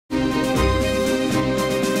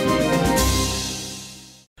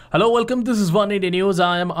Hello, welcome. This is Oneindia News.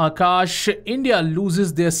 I am Akash. India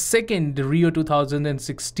loses their second Rio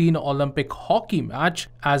 2016 Olympic hockey match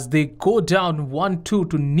as they go down 1-2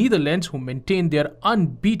 to Netherlands, who maintain their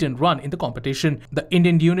unbeaten run in the competition. The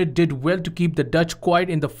Indian unit did well to keep the Dutch quiet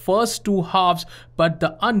in the first two halves, but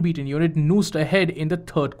the unbeaten unit noosed ahead in the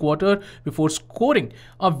third quarter before scoring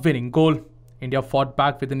a winning goal. India fought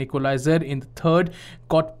back with an equalizer in the third,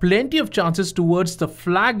 got plenty of chances towards the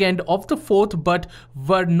flag end of the fourth, but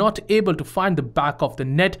were not able to find the back of the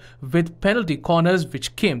net with penalty corners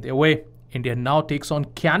which came their way. India now takes on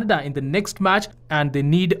Canada in the next match, and they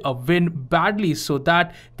need a win badly so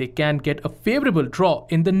that they can get a favourable draw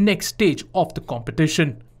in the next stage of the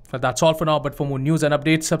competition. Well, that's all for now, but for more news and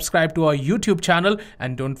updates, subscribe to our YouTube channel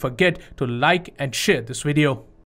and don't forget to like and share this video.